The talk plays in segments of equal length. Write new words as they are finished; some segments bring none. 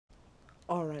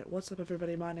Alright, what's up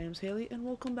everybody, my name's Haley, and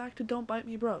welcome back to Don't Bite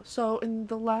Me Bro. So, in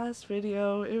the last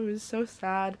video, it was so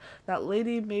sad. That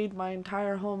lady made my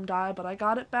entire home die, but I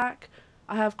got it back.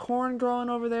 I have corn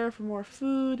growing over there for more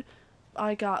food.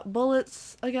 I got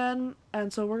bullets again,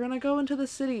 and so we're gonna go into the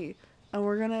city, and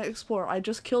we're gonna explore. I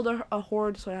just killed a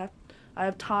horde, so I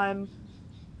have time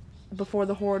before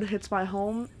the horde hits my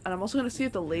home, and I'm also gonna see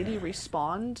if the lady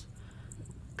respawns.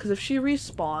 Because if she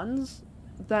respawns,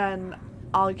 then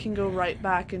I can go right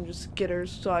back and just get her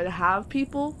so I have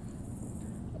people,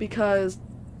 because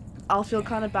I'll feel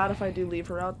kind of bad if I do leave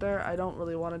her out there. I don't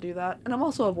really want to do that. And I'm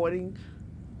also avoiding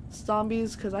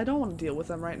zombies because I don't want to deal with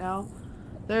them right now.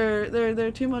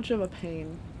 They're too much of a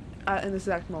pain in this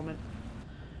exact moment.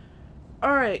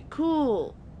 Alright,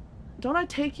 cool. Don't I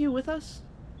take you with us?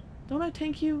 Don't I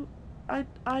take you?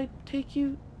 I take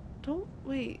you? Don't,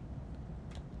 wait.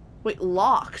 Wait,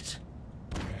 locked.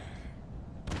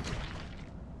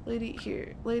 Lady,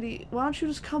 here. Lady, why don't you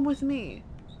just come with me?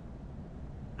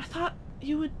 I thought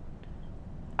you would...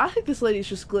 I think this lady's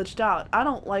just glitched out. I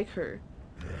don't like her.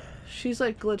 She's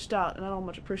like glitched out and I don't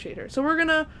much appreciate her. So we're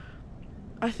gonna...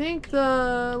 I think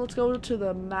let's go to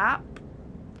the map.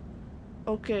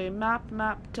 Okay, map,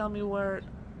 tell me where...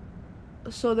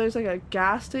 So there's like a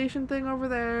gas station thing over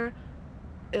there.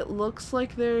 It looks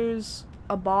like there's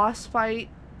a boss fight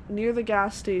near the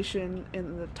gas station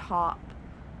in the top.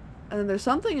 And then there's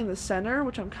something in the center,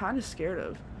 which I'm kind of scared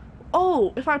of.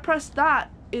 Oh, if I press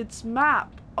that, it's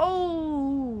map.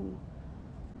 Oh!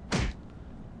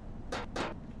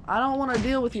 I don't want to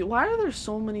deal with you. Why are there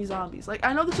so many zombies? Like,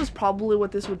 I know this is probably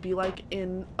what this would be like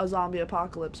in a zombie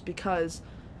apocalypse, because,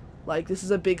 like, this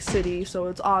is a big city, so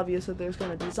it's obvious that there's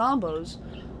gonna be zombos.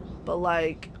 But,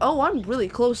 like, oh, I'm really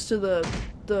close to the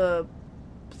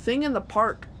thing in the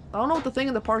park. I don't know what the thing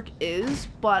in the park is,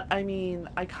 but, I mean,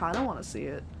 I kind of want to see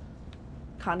it.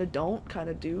 Kind of don't, kind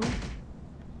of do.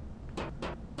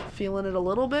 Feeling it a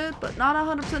little bit, but not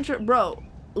 100% sure. Bro,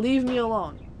 leave me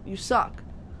alone. You suck.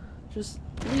 Just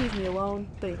leave me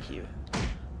alone. Thank you.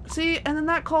 See, and then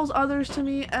that calls others to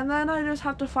me, and then I just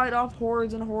have to fight off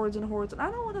hordes and hordes and hordes, and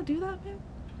I don't want to do that, man.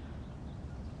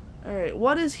 Alright,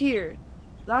 what is here?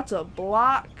 That's a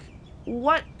block.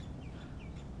 What?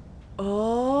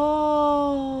 Oh,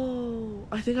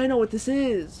 I think I know what this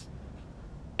is.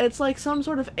 It's like some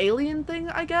sort of alien thing,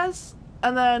 I guess.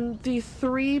 And then the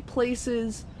three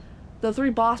boss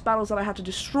battles that I have to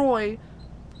destroy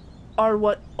are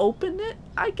what open it,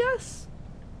 I guess.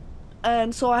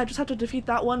 And so I just have to defeat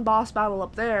that one boss battle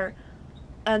up there.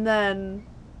 And then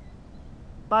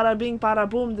bada bing, bada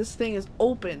boom, this thing is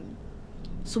open.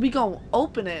 So we gonna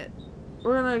open it.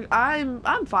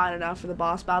 I'm fine enough for the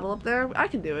boss battle up there. I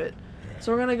can do it.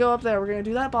 So we're gonna go up there. We're gonna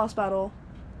do that boss battle.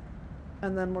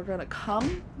 And then we're gonna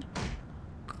come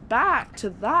back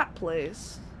to that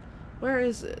place. Where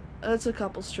is it? It's a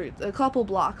couple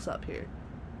blocks up here.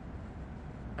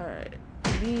 Alright.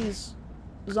 These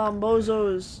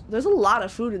zombozos. There's a lot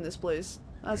of food in this place.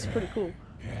 That's pretty cool.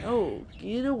 Oh,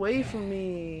 get away from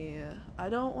me. I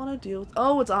don't want to deal with...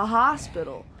 Oh, it's a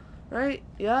hospital. Right?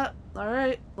 Yeah.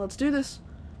 Alright. Let's do this.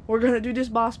 We're gonna do this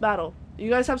boss battle.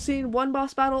 You guys have seen one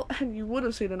boss battle, and you would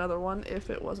have seen another one if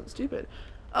it wasn't stupid.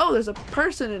 Oh, there's a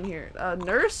person in here. A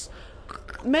nurse?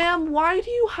 Ma'am, why do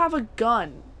you have a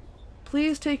gun?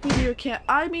 Please take me to your camp.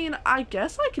 I mean, I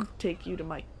guess I could take you to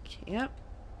my camp.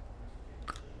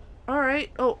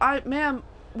 Alright. Oh, ma'am,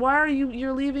 why are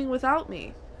you're leaving without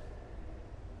me?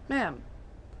 Ma'am,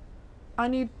 I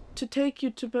need to take you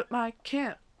to my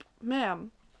camp.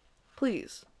 Ma'am,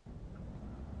 please.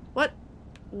 What?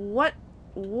 What?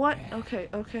 Okay.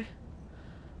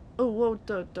 Oh, whoa,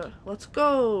 duh. Let's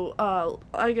go.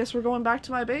 I guess we're going back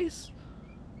to my base.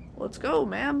 Let's go,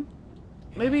 ma'am.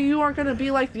 Maybe you aren't gonna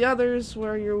be like the others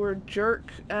where you were a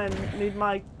jerk and made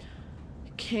my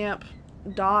camp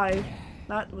die.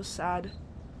 That was sad.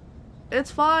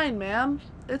 It's fine, ma'am.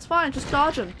 It's fine. Just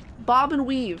dodge him. Bob and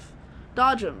weave.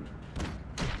 Dodge him.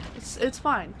 It's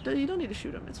fine. You don't need to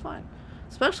shoot him. It's fine.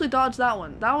 Especially dodge that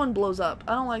one. That one blows up.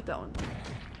 I don't like that one.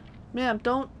 Ma'am,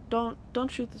 don't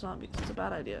shoot the zombies. It's a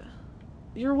bad idea.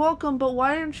 You're welcome, but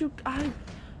why aren't you...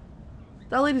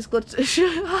 That lady's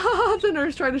glitched. The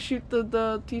nurse tried to shoot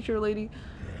the teacher lady.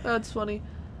 That's funny.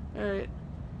 Alright.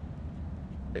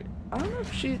 I don't know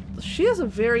if she has a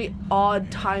very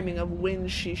odd timing of when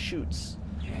she shoots.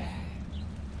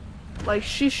 Like,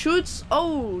 she shoots...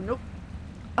 Oh, nope.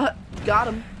 Got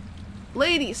him.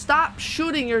 Lady, stop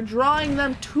shooting. You're drawing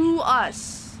them to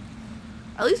us.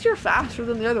 At least you're faster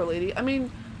than the other lady. I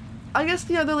mean, I guess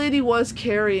the other lady was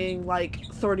carrying, like,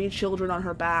 30 children on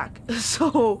her back.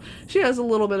 So, she has a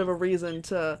little bit of a reason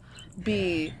to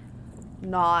be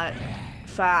not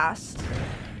fast.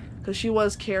 Because she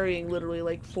was carrying literally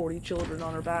like 40 children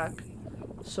on her back.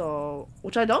 So,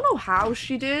 which I don't know how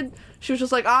she did. She was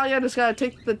just like, oh yeah, just gotta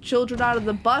take the children out of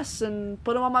the bus and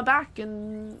put them on my back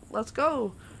and let's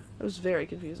go. It was very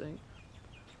confusing.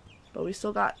 But we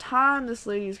still got time. This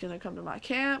lady's gonna come to my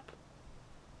camp.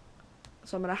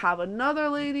 So I'm gonna have another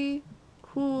lady.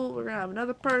 Cool, we're gonna have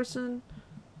another person.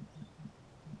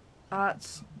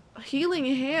 It's healing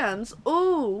hands.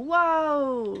 Oh,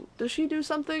 wow. Does she do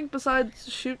something besides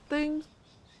shoot things?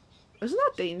 Isn't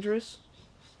that dangerous?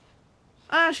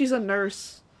 Ah, she's a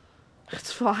nurse.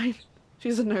 It's fine.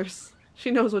 She's a nurse.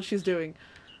 She knows what she's doing.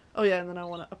 Oh yeah, and then I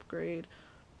want to upgrade.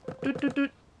 Doot, doot,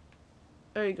 doot.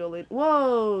 There you go, lady.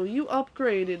 Whoa, you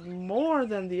upgraded more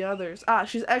than the others. Ah,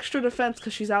 she's extra defense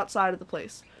because she's outside of the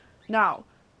place. Now,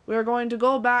 we are going to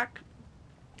go back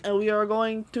and we are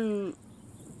going to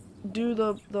do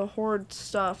the horde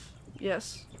stuff.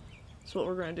 Yes, that's what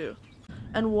we're going to do.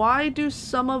 And why are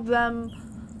some of them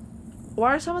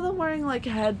wearing like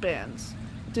headbands?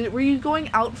 Were you going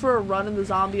out for a run in the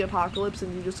zombie apocalypse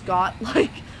and you just got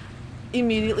like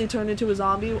immediately turned into a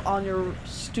zombie on your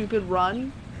stupid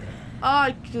run?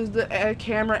 Because the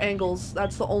camera angles.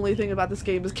 That's the only thing about this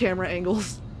game is camera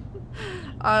angles.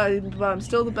 But I'm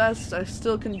still the best. I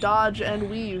still can dodge and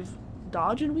weave.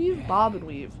 Dodge and weave? Bob and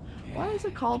weave. Why is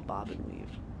it called Bob and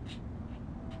weave?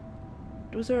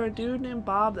 Was there a dude named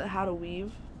Bob that had a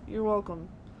weave? You're welcome.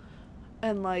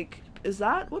 And like, is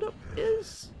that what it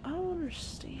is? I don't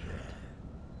understand.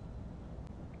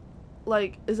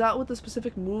 Like, is that what the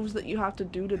specific moves that you have to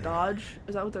do to dodge?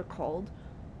 Is that what they're called?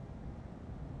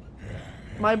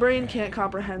 My brain can't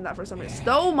comprehend that for some reason.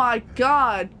 Oh my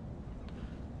god!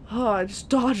 Oh, I just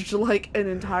dodged like an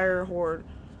entire horde.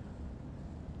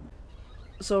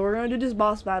 So we're gonna do this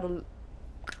boss battle.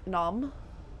 Nom.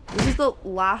 This is the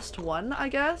last one, I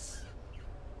guess.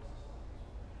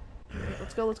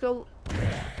 Let's go, let's go.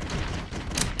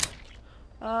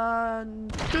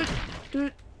 Doot,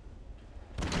 doot,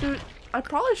 doot. I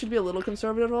probably should be a little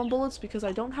conservative on bullets because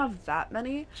I don't have that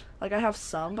many. Like, I have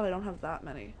some, but I don't have that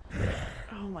many.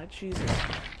 Oh my Jesus.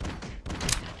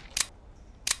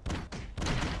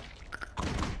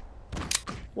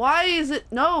 Why is it?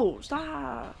 No!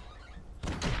 Stop!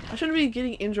 I shouldn't be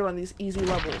getting injured on these easy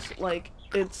levels. Like,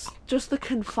 it's just the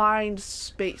confined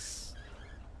space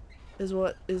is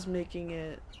what is making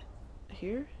it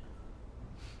here.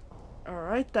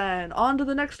 Alright then, on to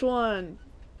the next one.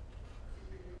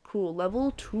 Cool,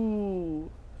 level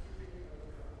 2.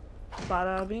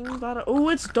 Bada bing bada. Oh,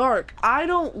 it's dark. I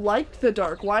don't like the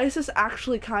dark. Why is this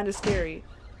actually kind of scary?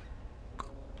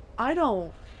 I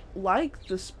don't like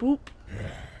the spoop.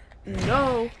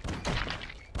 No.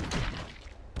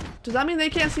 Does that mean they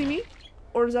can't see me?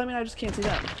 Or does that mean I just can't see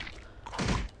them?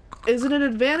 Is it an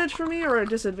advantage for me or a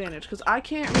disadvantage? Because I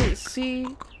can't really see.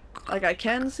 Like, I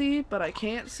can see, but I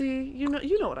can't see. You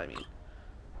know what I mean.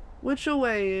 Which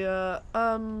way? I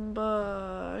kind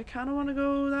of want to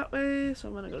go that way, so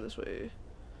I'm gonna go this way.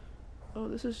 Oh,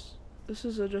 this is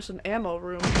just an ammo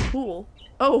room. Cool.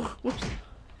 Oh, whoops.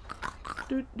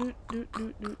 This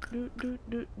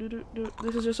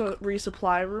is just a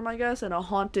resupply room, I guess, and a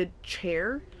haunted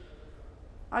chair,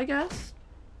 I guess.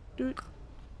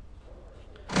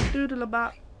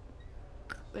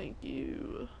 Thank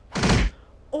you.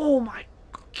 Oh my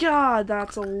god,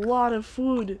 that's a lot of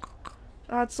food.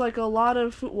 That's like a lot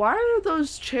of food. Why are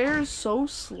those chairs so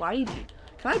slidey?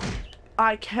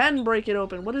 I can break it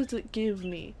open. What does it give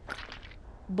me?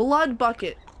 Blood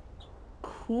bucket.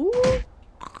 Cool?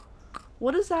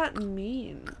 What does that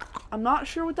mean? I'm not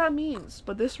sure what that means,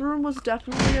 but this room was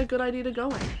definitely a good idea to go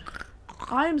in.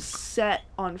 I'm set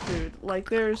on food. Like,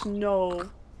 there's no...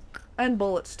 And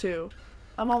bullets, too.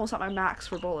 I'm almost at my max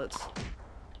for bullets.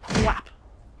 Thwap.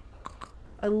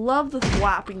 I love the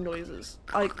thwapping noises.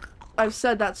 Like, I've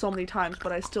said that so many times,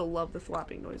 but I still love the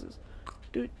thwapping noises.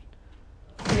 Dude.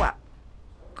 Thwap.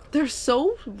 They're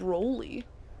so rolly.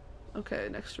 Okay,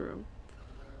 next room.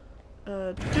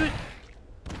 Doot.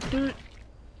 Doot.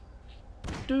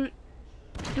 Doot.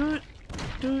 Doot.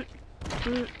 Doot.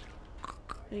 Doot.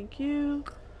 Thank you.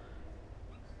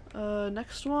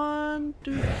 Next one.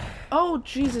 Doot. Oh,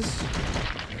 Jesus.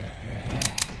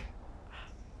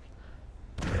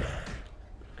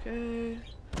 Okay.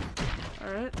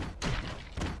 Alright.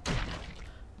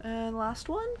 And last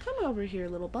one. Come over here,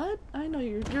 little bud. I know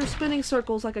you're spinning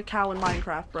circles like a cow in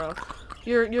Minecraft, bro.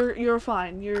 You're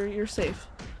fine. You're safe.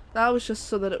 That was just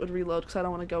so that it would reload because I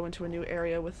don't want to go into a new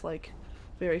area with like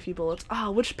very few bullets. Ah,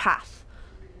 which path?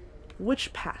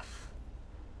 Which path?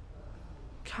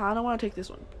 Kinda want to take this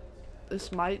one.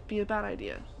 This might be a bad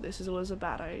idea. This was a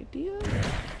bad idea.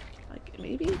 Like,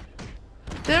 maybe?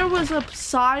 There was a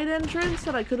side entrance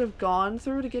that I could have gone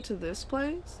through to get to this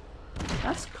place.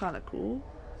 That's kind of cool.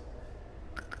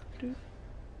 Dude.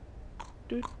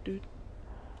 Dude, dude.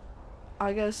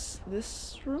 I guess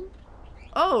this room?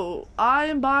 Oh, I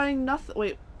am buying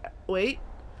nothing. Wait.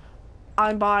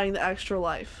 I'm buying the extra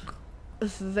life.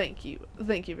 Thank you.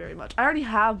 Thank you very much. I already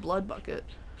have Blood Bucket.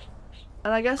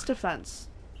 And I guess defense.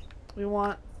 We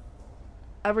want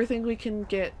everything we can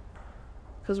get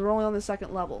because we're only on the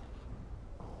 2nd level.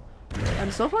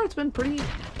 And so far it's been pretty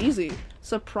easy.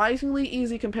 Surprisingly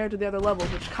easy compared to the other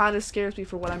levels, which kind of scares me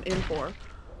for what I'm in for.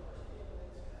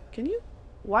 Can you?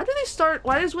 Why do they start?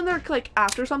 Why is when they're like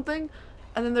after something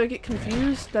and then they get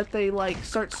confused that they like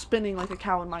start spinning like a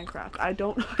cow in Minecraft? I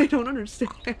don't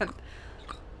understand.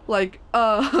 Like,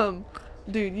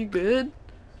 dude, you good?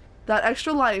 That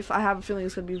extra life, I have a feeling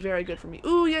is going to be very good for me.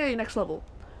 Ooh, yay, next level.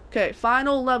 Okay,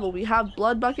 final level. We have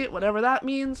Blood Bucket, whatever that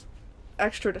means.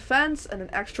 Extra defense and an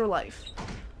extra life.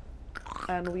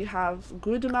 And we have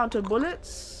good amount of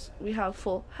bullets. We have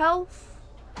full health.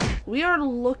 We are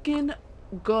looking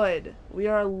good. We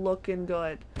are looking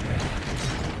good.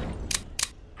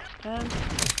 And...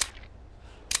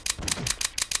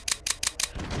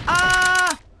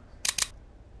 ah!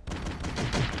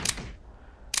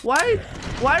 Why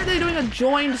are they doing a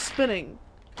joined spinning?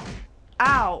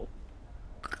 Ow.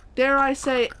 Dare I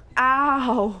say,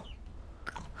 ow.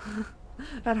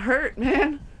 That hurt,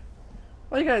 man.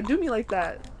 Why you gotta do me like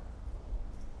that?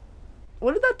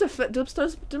 What did that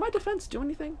did my defense do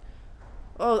anything?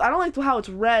 Oh, I don't like how it's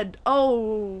red.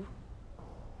 Oh.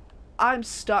 I'm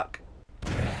stuck.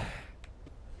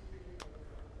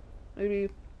 Maybe.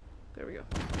 There we go.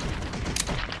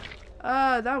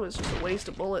 That was just a waste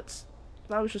of bullets.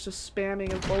 That was just a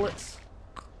spamming of bullets.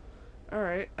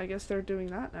 Alright, I guess they're doing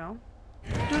that now.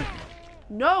 Dude,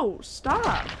 no,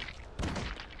 stop!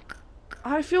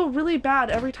 I feel really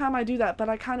bad every time I do that, but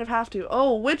I kind of have to.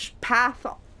 Oh, which path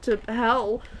to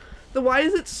hell? Why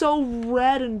is it so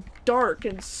red and dark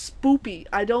and spoopy?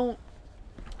 I don't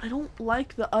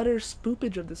like the utter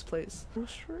spoopage of this place. Go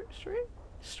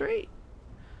straight.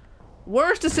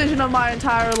 Worst decision of my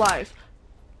entire life.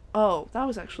 Oh, that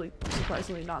was actually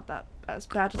surprisingly not that as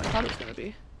bad as I thought it was gonna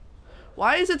be.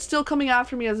 Why is it still coming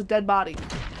after me as a dead body?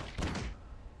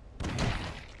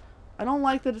 I don't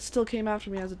like that it still came after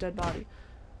me as a dead body.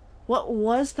 What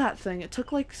was that thing? It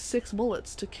took like 6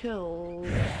 bullets to kill.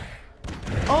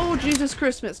 Oh, Jesus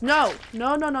Christmas. No.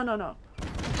 No, no, no, no, no.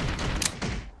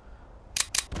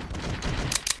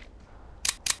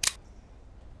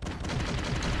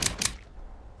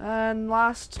 And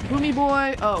last Boomy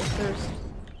Boy. Oh, there's...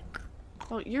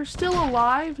 oh, you're still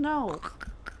alive? No.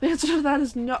 The answer to that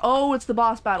is no. Oh, it's the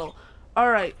boss battle.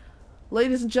 Alright.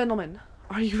 Ladies and gentlemen,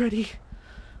 are you ready?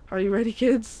 Are you ready,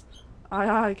 kids? Aye,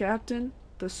 aye, Captain.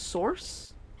 The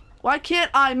source? Why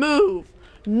can't I move?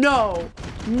 No.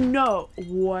 No.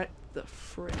 What the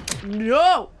frick?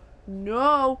 No.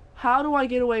 No. How do I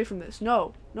get away from this?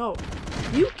 No. No.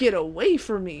 You get away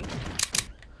from me.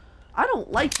 I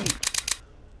don't like you.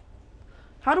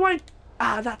 How do I...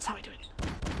 ah, that's how I do it.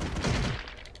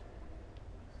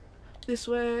 This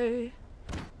way.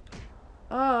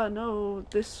 No.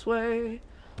 This way.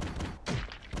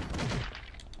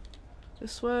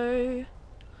 This way.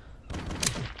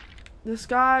 This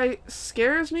guy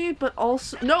scares me, but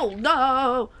also... no,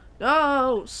 no,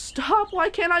 no, stop, why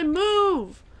can't I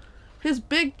move? His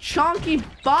big, chonky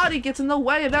body gets in the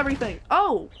way of everything.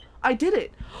 Oh, I did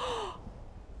it.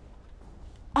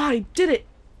 I did it.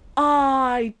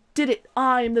 I did it.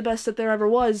 I am the best that there ever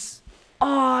was. Oh,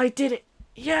 I did it.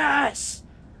 Yes.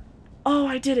 Oh,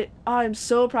 I did it. I'm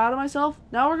so proud of myself.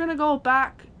 Now we're gonna go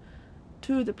back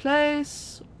to the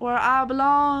place where I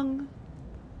belong.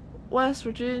 West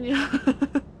Virginia.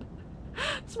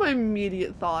 That's my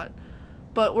immediate thought.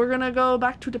 But we're gonna go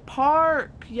back to the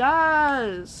park.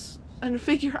 Yes. And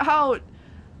figure out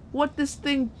what this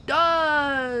thing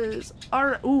does.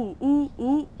 Alright. Ooh, ooh,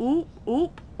 ooh, ooh,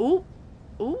 ooh, ooh,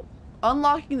 ooh.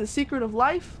 Unlocking the secret of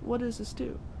life. What does this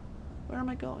do? Where am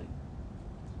I going?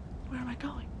 Where am I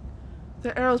going?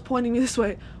 The arrow's pointing me this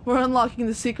way. We're unlocking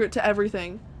the secret to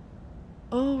everything.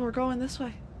 Oh, we're going this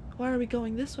way. Why are we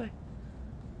going this way?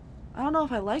 I don't know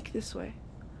if I like this way.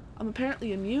 I'm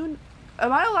apparently immune.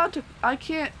 Am I allowed to? I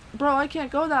can't. Bro, I can't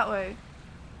go that way.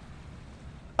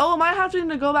 Oh, am I having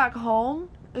to go back home?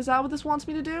 Is that what this wants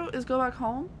me to do? Is go back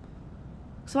home?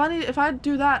 So I need, if I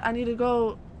do that, I need to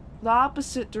go the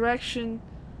opposite direction.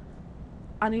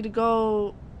 I need to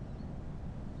go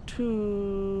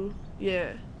to,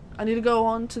 yeah. I need to go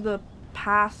on to the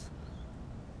path.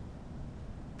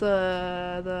 Who's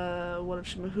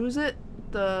it?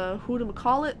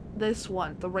 this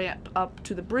one, the ramp up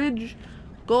to the bridge.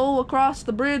 Go across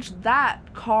the bridge.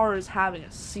 That car is having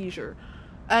a seizure.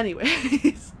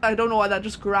 Anyways, I don't know why that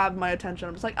just grabbed my attention.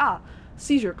 I'm just like, ah,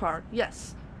 seizure car,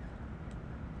 yes.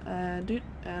 And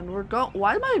we're going.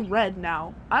 Why am I red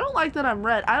now? I don't like that I'm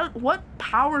red. What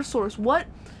power source? What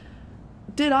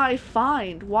did I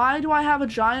find? Why do I have a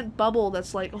giant bubble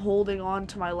that's like holding on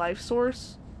to my life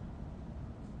source?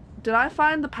 Did I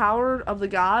find the power of the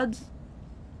gods?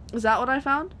 Is that what I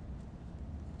found?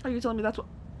 Are you telling me that's what?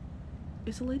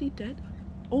 Is the lady dead?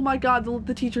 Oh my god,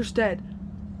 the teacher's dead.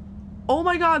 Oh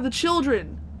my god, the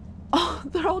children. Oh,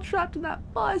 they're all trapped in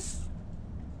that bus.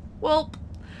 Well,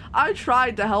 I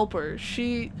tried to help her.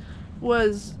 She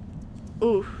was...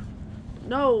 Ooh.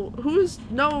 No.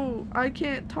 No, I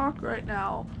can't talk right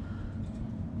now.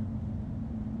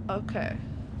 Okay.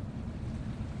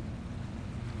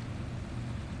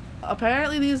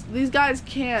 Apparently these guys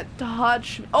can't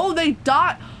touch me. Oh, they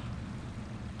died!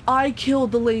 I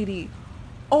killed the lady.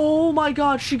 Oh my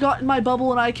god, she got in my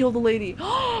bubble and I killed the lady.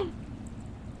 Oh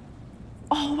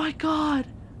my god.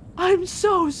 I'm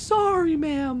so sorry,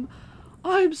 ma'am.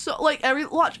 I'm so, like,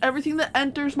 watch, everything that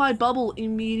enters my bubble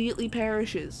immediately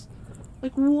perishes.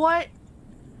 Like, what?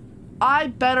 I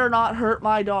better not hurt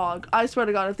my dog. I swear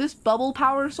to god, if this bubble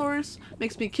power source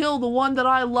makes me kill the one that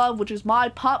I love, which is my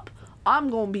pup, I'm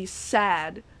gonna be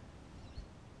sad.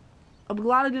 I'm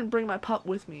glad I didn't bring my pup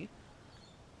with me.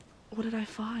 What did I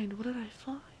find? What did I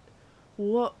find?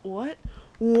 What?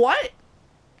 What?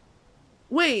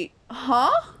 Wait,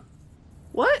 huh?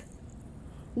 What?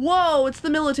 Whoa, it's the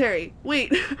military.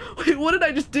 Wait, wait, what did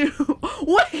I just do?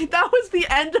 Wait, that was the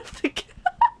end of the game.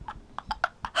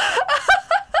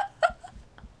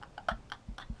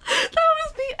 That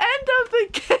was the end of the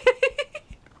game.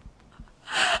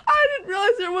 I didn't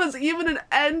realize there was even an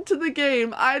end to the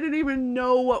game. I didn't even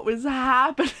know what was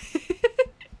happening.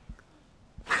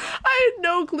 I had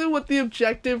no clue what the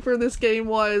objective for this game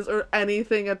was or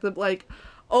anything at the, like,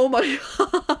 oh my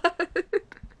god.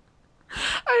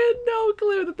 I had no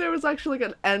clue that there was actually like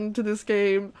an end to this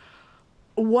game.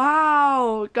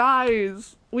 Wow,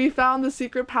 guys, we found the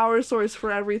secret power source for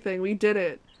everything. We did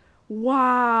it.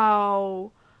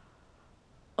 Wow.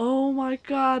 Oh my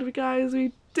god, guys,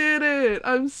 we did it.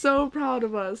 I'm so proud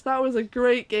of us. That was a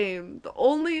great game. The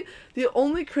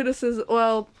only criticism,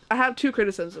 well, I have two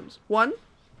criticisms. One,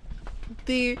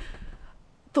 the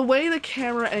way the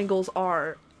camera angles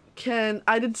are.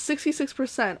 I did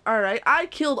 66%. Alright, I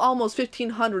killed almost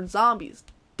 1,500 zombies.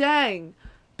 Dang.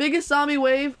 Biggest zombie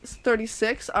wave,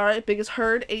 36. Alright, biggest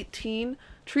herd, 18.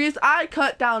 Trees, I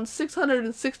cut down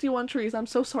 661 trees. I'm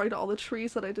so sorry to all the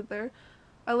trees that I did there.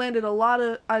 I landed a lot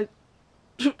of...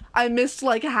 I missed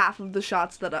like over half of the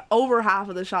shots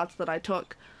that I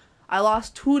took. I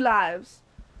lost 2 lives.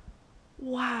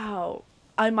 Wow.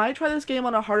 I might try this game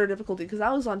on a harder difficulty because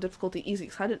I was on difficulty easy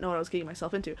because I didn't know what I was getting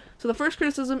myself into. So the first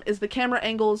criticism is the camera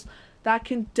angles. That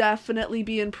can definitely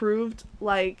be improved.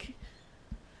 Like,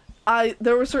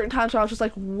 there were certain times where I was just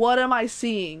like, what am I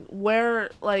seeing?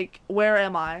 Where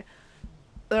am I?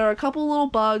 There are a couple little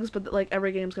bugs, but like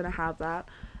every game's gonna have that.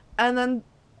 And then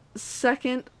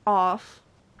second off,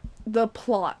 the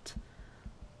plot.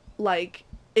 Like,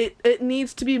 it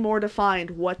needs to be more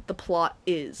defined what the plot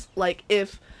is. Like,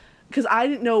 because I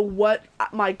didn't know what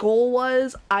my goal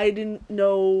was. I didn't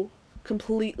know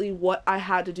completely what I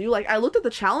had to do. Like, I looked at the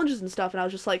challenges and stuff, and I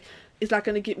was just like, is that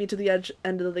going to get me to the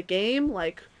end of the game?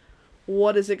 Like,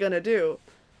 what is it going to do?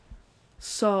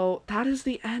 So, that is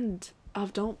the end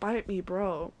of Don't Bite Me,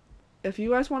 Bro. If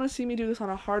you guys want to see me do this on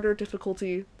a harder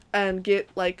difficulty and get,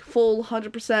 like, full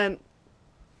 100%,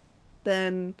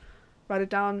 then write it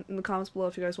down in the comments below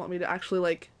if you guys want me to actually,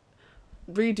 like,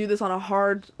 redo this on a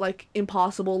hard, like,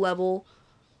 impossible level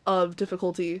of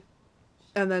difficulty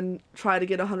and then try to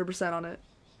get 100% on it.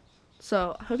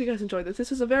 So, I hope you guys enjoyed this.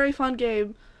 This is a very fun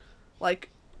game. Like,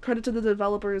 credit to the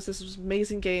developers. This was an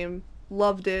amazing game.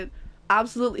 Loved it.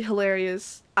 Absolutely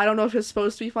hilarious. I don't know if it's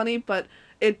supposed to be funny, but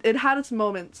it had its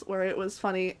moments where it was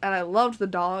funny, and I loved the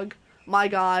dog. My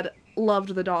god,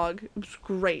 loved the dog. It was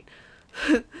great.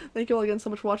 Thank you all again so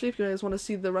much for watching. If you guys want to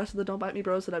see the rest of the Don't Bite Me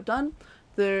Bros that I've done,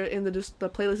 they're in the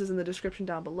playlist is in the description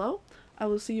down below. I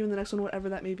will see you in the next one, whatever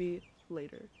that may be,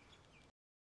 later.